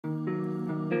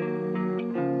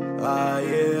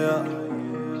Yeah.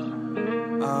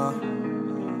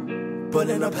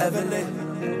 Pulling up heavily.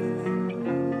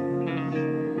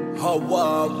 Oh,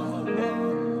 wow.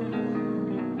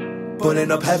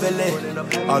 Pulling up heavily.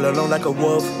 All alone like a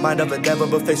wolf. Mind of a devil,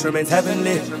 but face remains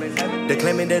heavenly. They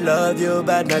claiming they love you,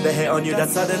 but now they hate on you that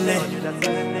suddenly.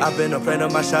 I've been a friend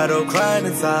of my shadow, crying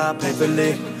inside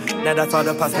painfully. Now that's all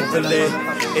the past thankfully.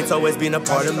 It's always been a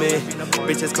part of me.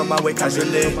 Bitches come my way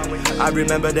casually. I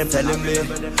remember them telling me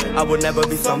I would never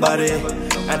be somebody,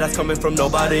 and that's coming from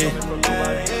nobody.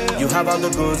 You have all the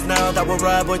goods now, that will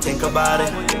ride, boy, think about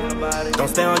it. Don't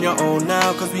stay on your own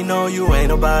now, cause we know you ain't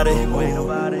nobody.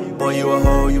 Boy, you a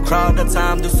hoe, you crowd the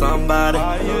time to somebody.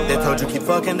 They told you keep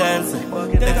fucking dancing,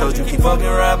 they told you keep fucking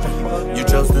rapping. You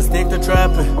chose to stick to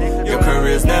trapping, your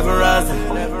career's never rising.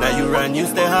 Now you run, you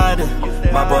stay hiding.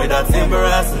 My boy, that's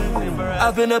embarrassing.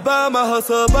 I've been about my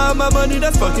hustle, about my money,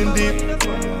 that's fucking deep.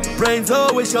 Brains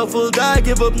always shuffled, I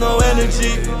give up no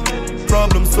energy.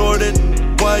 Problem sorted,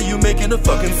 why you making a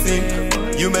fucking scene?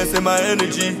 You messing my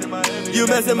energy, you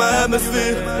messing my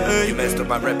atmosphere. You messed up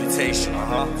my reputation,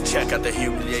 check out the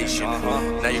humiliation.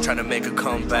 Now you're trying to make a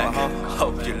comeback,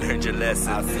 hope you learned your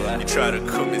lesson. You try to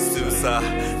commit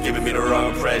suicide, giving me the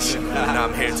wrong impression. Now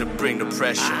I'm here to bring the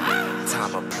pressure.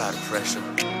 Time apply the pressure.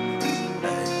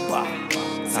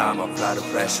 Time apply the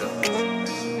pressure.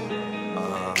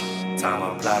 Time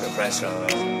apply the pressure.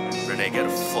 Renay, get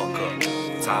the fuck up.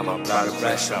 Time apply the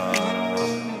pressure.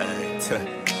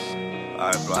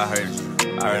 Alright, bro, I heard you.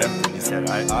 I heard everything you said,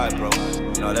 alright, bro.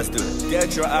 No, let's do it.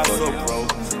 Get your ass up, bro.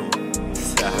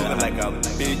 Looking like a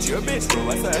bitch. You're a bitch, bro.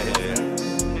 What's that?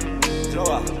 Yeah. You know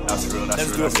what? That's real, that's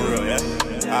real. Let's do it for real, yeah?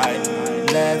 Alright.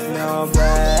 Left, now I'm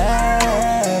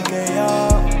back,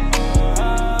 y'all.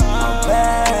 I'm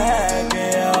back,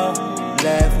 y'all.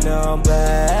 Left, now I'm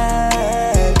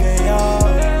back, y'all.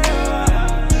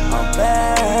 I'm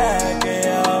back,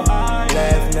 y'all.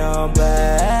 Left, now I'm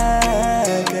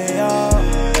back, y'all.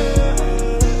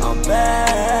 I'm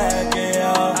back,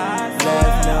 y'all.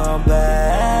 Left, now I'm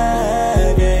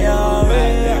back, y'all.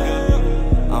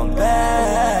 I'm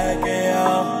back,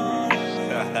 y'all.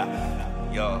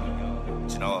 Yo,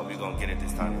 you know what? We gonna get it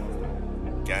this time.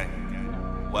 Gang,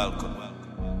 welcome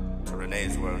to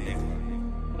Renay's world, nigga.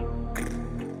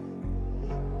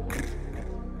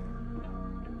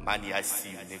 Money, I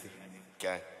see you, nigga.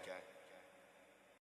 Gang.